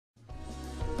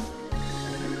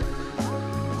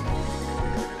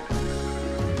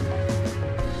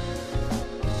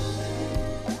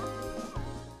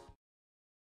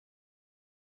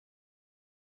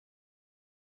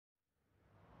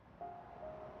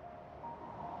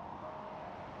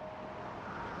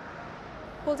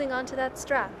holding onto that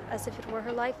strap as if it were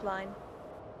her lifeline.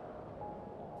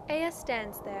 Aya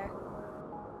stands there,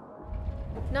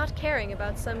 not caring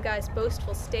about some guy's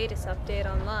boastful status update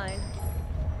online,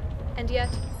 and yet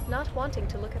not wanting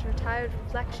to look at her tired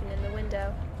reflection in the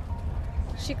window.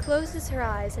 She closes her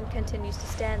eyes and continues to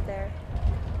stand there.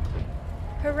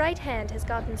 Her right hand has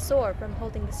gotten sore from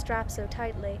holding the strap so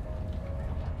tightly,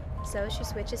 so she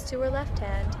switches to her left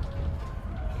hand.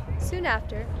 Soon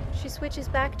after, she switches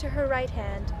back to her right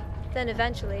hand, then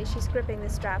eventually she's gripping the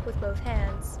strap with both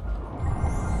hands.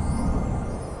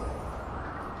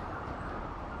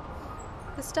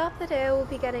 The stop that Aya will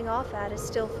be getting off at is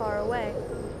still far away.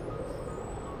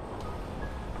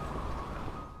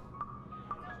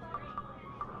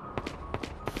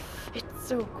 It's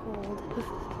so cold.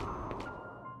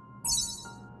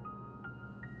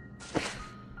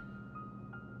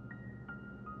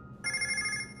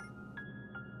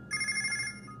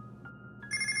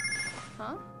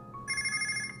 Huh?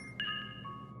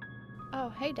 Oh,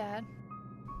 hey, Dad.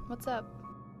 What's up?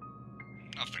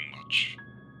 Nothing much.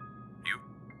 You?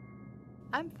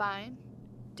 I'm fine.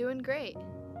 Doing great.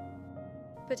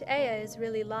 But Aya is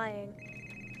really lying.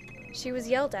 She was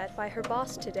yelled at by her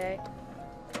boss today.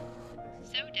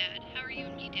 So, Dad, how are you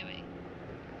and me doing?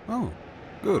 Oh,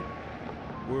 good.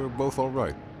 We're both all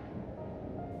right.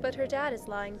 But her dad is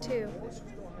lying too.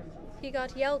 He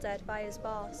got yelled at by his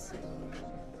boss.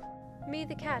 Me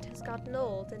the cat has gotten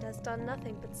old and has done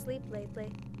nothing but sleep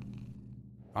lately.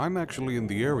 I'm actually in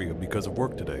the area because of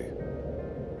work today.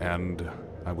 And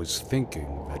I was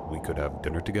thinking that we could have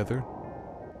dinner together.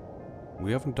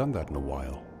 We haven't done that in a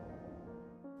while.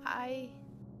 I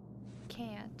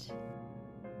can't.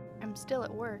 I'm still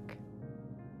at work.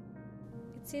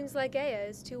 It seems like Aya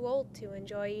is too old to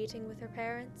enjoy eating with her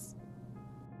parents.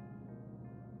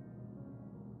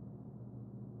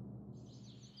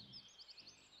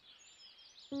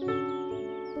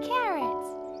 Carrots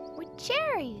with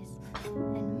cherries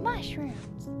and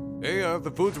mushrooms. Hey, the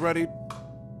food's ready.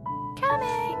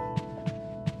 Coming!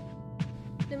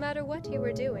 No matter what you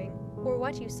were doing, or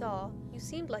what you saw, you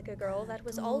seemed like a girl that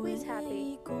was always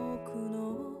happy.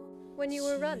 When you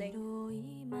were running,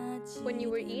 when you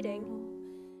were eating,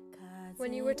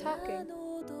 when you were talking,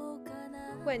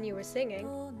 when you were singing,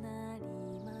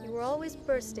 you were always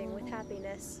bursting with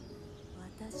happiness.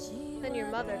 Then your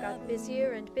mother got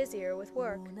busier and busier with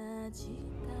work,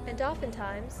 and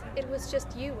oftentimes it was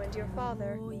just you and your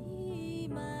father.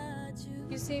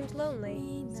 You seemed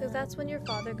lonely, so that's when your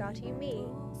father got you me.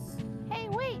 Hey,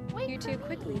 wait! You two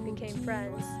quickly became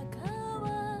friends.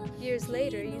 Years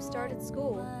later, you started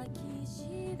school,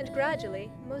 and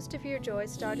gradually, most of your joy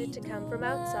started to come from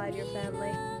outside your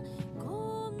family.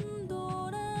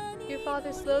 Your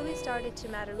father slowly started to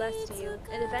matter less to you,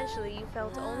 and eventually you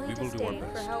felt only disdain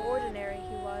for how ordinary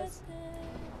he was.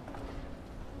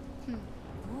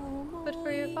 But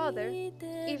for your father,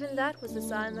 even that was a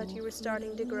sign that you were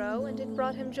starting to grow, and it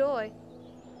brought him joy.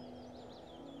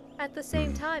 At the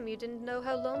same time, you didn't know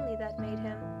how lonely that made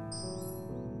him.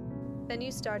 Then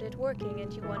you started working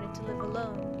and you wanted to live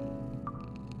alone.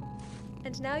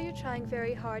 And now you're trying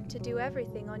very hard to do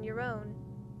everything on your own.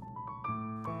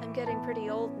 I'm getting pretty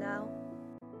old now.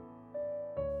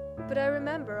 But I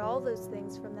remember all those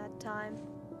things from that time.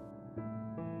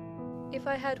 If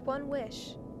I had one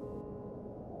wish,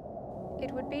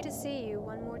 it would be to see you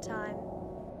one more time.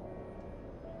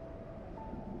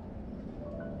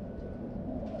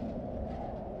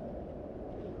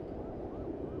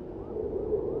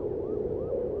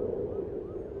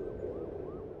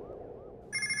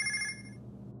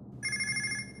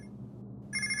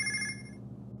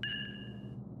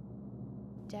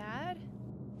 Dad?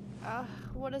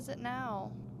 What is it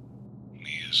now?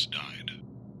 Mia's died.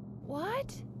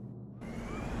 What?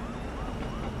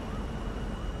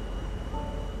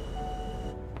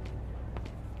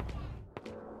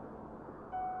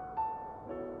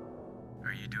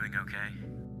 Are you doing okay?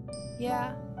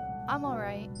 Yeah, I'm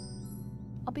alright.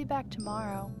 I'll be back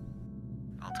tomorrow.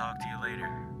 I'll talk to you later.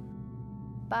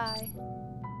 Bye.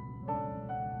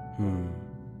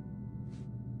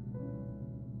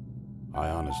 I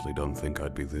honestly don't think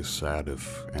I'd be this sad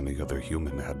if any other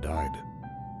human had died.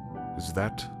 Is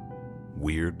that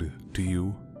weird to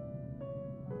you?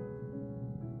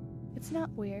 It's not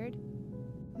weird.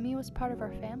 Mia was part of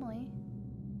our family.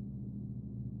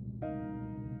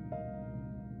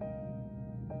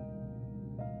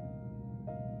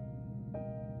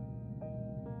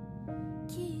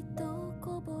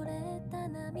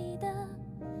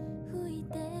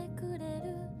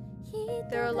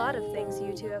 There are a lot of things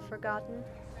you two have forgotten.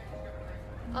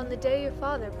 On the day your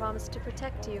father promised to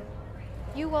protect you,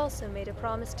 you also made a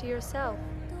promise to yourself.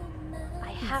 I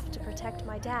I have to protect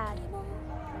my dad.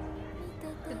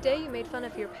 The day you made fun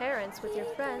of your parents with your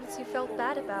friends, you felt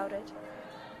bad about it.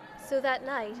 So that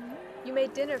night, you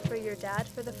made dinner for your dad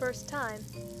for the first time.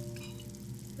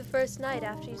 The first night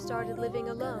after you started living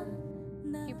alone.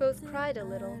 You both cried a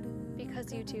little,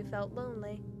 because you two felt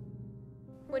lonely.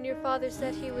 When your father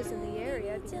said he was in the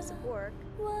area because of work,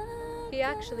 he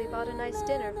actually bought a nice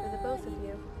dinner for the both of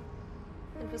you,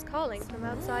 and was calling from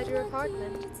outside your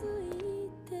apartment.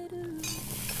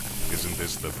 Isn't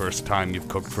this the first time you've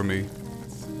cooked for me?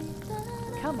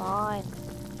 Come on.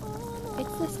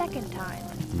 It's the second time.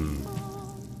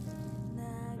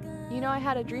 You know, I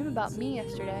had a dream about me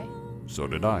yesterday. So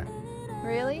did I.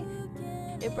 Really?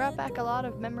 It brought back a lot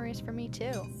of memories for me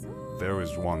too. There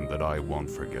is one that I won't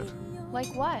forget.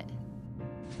 Like what?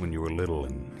 When you were little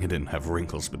and you didn't have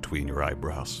wrinkles between your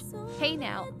eyebrows. Hey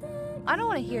now, I don't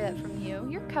want to hear that from you.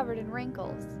 You're covered in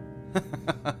wrinkles.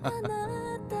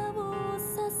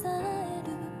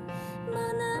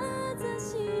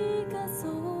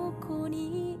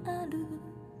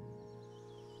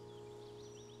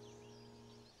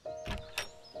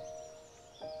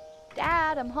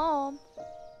 Dad, I'm home.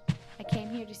 I came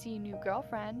here to see your new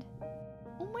girlfriend.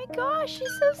 Oh my gosh,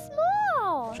 she's so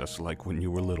small! Just like when you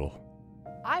were little.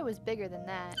 I was bigger than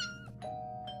that.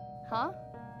 Huh?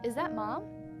 Is that Mom?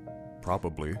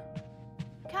 Probably.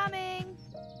 Coming!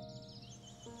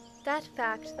 That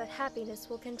fact that happiness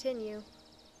will continue.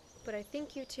 But I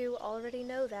think you two already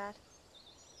know that.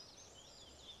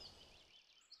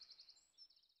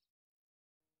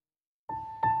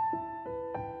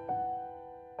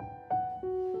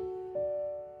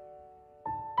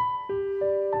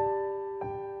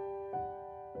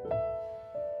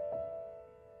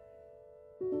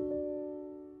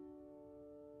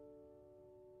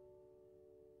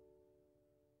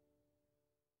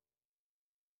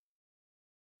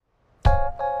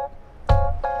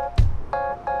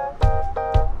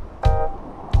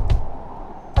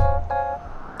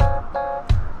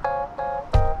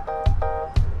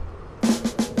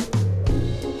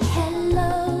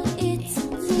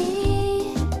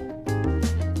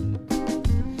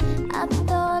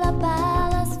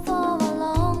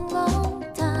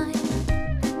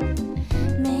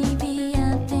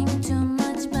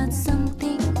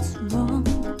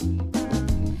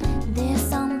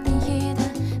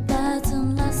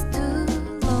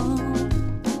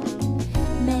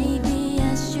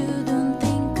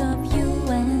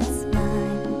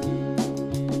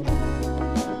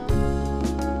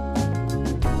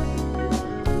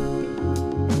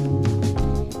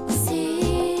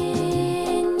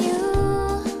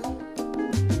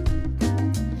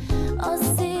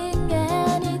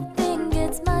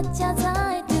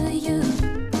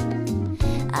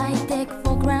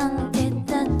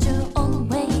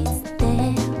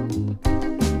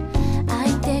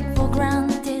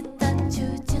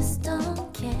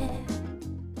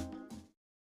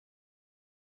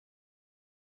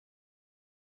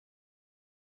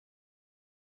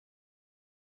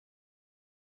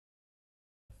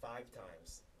 Five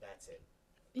times. That's it.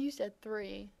 You said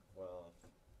 3. Well,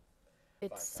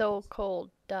 It's 5 so times. cold.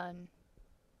 Done.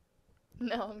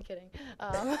 No, I'm kidding.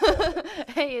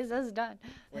 Hey, it says done.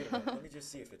 Wait a minute. Let me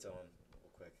just see if it's on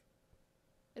real quick.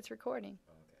 It's recording.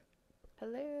 Oh,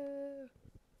 okay. Hello.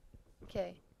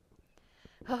 Okay.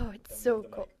 Oh, it's Don't so move the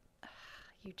cold. mic.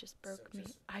 You just So broke me.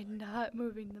 just I'm mic. not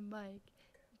moving the mic.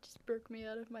 You just broke me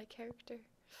out of my character.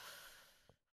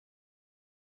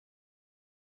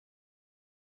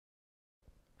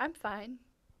 I'm fine.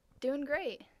 Doing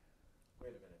great. Wait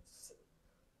a minute.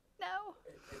 No.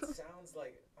 It sounds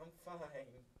like I'm fine.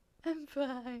 I'm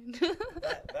fine.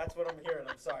 That's what I'm hearing.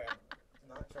 I'm sorry. I'm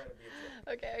not trying to be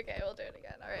a jerk. Okay, we'll do it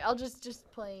again. All right, I'll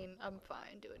just plain. I'm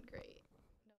fine, doing great.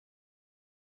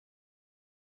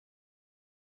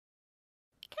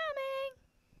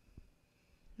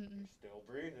 Coming. You're still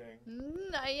breathing.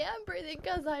 I am breathing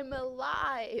because I'm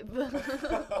alive.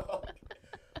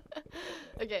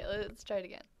 Okay, let's try it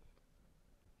again.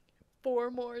 4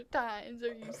 more times. Are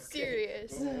you Okay.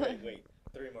 serious? Wait.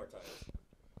 3 more times.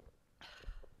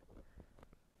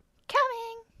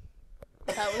 Coming.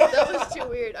 That was too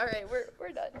weird. All right,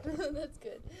 we're done. That's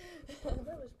good. That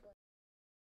was fun.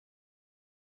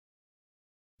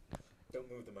 Don't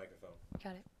move the microphone,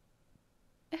 Got it.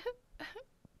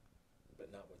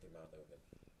 but not with your mouth open.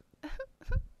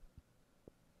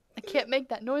 I can't make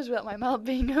that noise without my mouth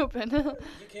being open. You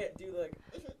can't do like.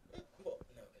 Well,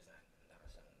 no, because that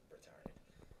would sound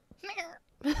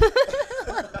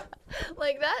retarded.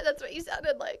 Like that? That's what you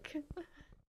sounded like.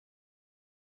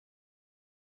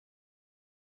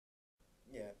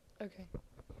 Yeah. Okay.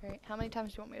 All right. How many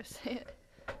times do you want me to say it?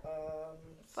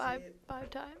 Five say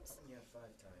it- times. Yeah, 5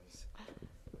 times.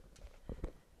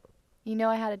 You know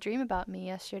I had a dream about me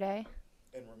yesterday.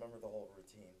 And remember the whole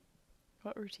routine.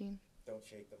 What routine? Don't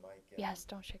shake the mic. And Yes,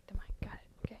 don't shake the mic. Got it.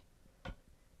 Okay.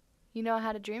 You know I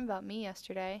had a dream about me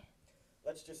yesterday.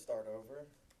 Let's just start over.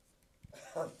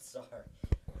 I'm sorry.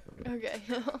 Okay.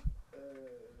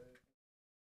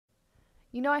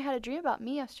 You know I had a dream about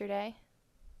me yesterday.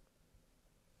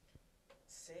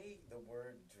 Say the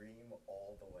word dream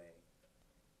all the way.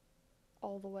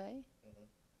 All the way? Mhm.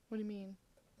 What do you mean?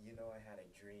 You know I had a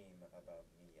dream about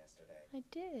me yesterday. I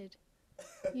did.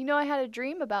 You know I had a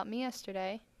dream about me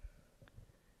yesterday.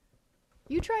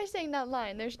 You try saying that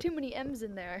line. There's too many M's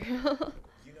in there.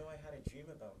 You know I had a dream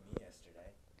about me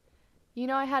yesterday. You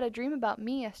know I had a dream about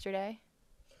me yesterday.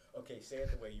 Okay, say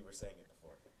it the way you were saying it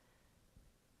before.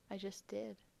 I just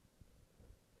did.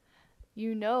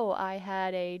 You know I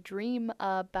had a dream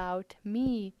about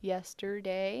me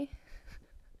yesterday.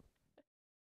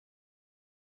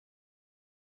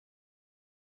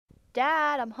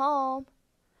 Dad, I'm home.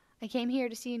 I came here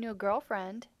to see a new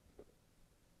girlfriend.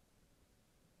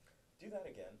 Do that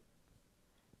again.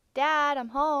 Dad, I'm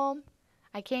home.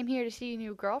 I came here to see a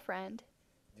new girlfriend.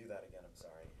 Do that again, I'm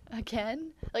sorry.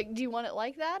 Again? Like, do you want it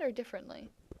like that or differently?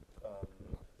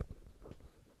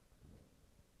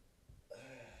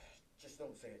 Just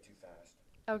don't say it too fast.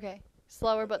 Okay.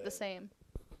 Slower but Okay. the same.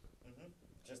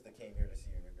 Just that came here to see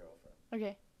your new girlfriend.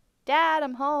 Okay. Dad,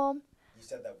 I'm home. You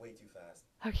said that way too fast.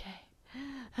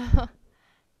 Okay.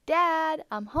 Dad,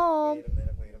 I'm home.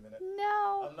 Wait a minute.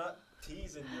 No. I'm not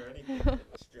teasing you or anything.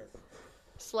 It's just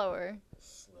Slower.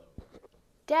 slow.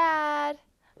 Dad,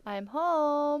 I'm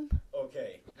home.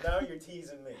 Okay, now you're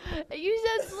teasing me. You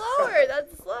said slower.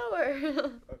 That's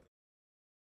slower.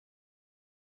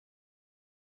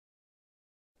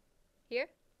 Here?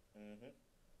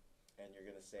 And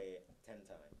you're gonna say it 10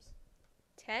 times.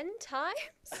 10 times?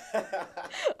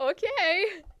 Okay.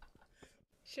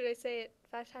 Should I say it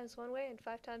 5 times one way and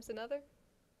 5 times another?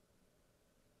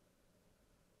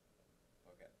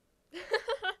 Okay.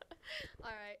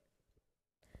 Alright.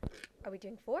 Are we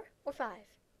doing 4 or 5?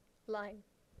 Line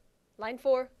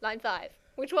 4, line 5.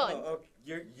 Which one? Oh,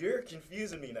 okay. You're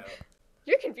confusing me now.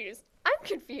 You're confused. I'm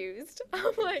confused. You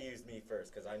I'm like, confused me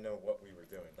first because I know what we were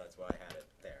doing. That's why I had it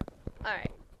there.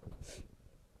 alright.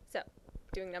 So,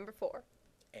 doing number 4.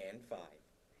 And 5.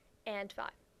 And 5.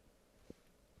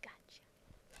 Gotcha.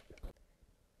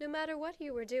 No matter what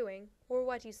you were doing, or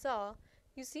what you saw,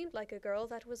 you seemed like a girl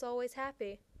that was always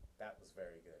happy. That was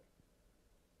very good.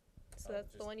 So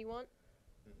that's the one you want?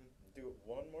 Do it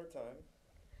one more time.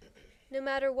 No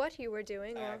matter what you were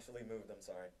doing, I or... actually moved, I'm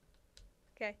sorry.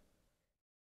 Okay.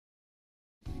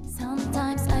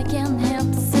 Sometimes I can't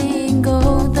help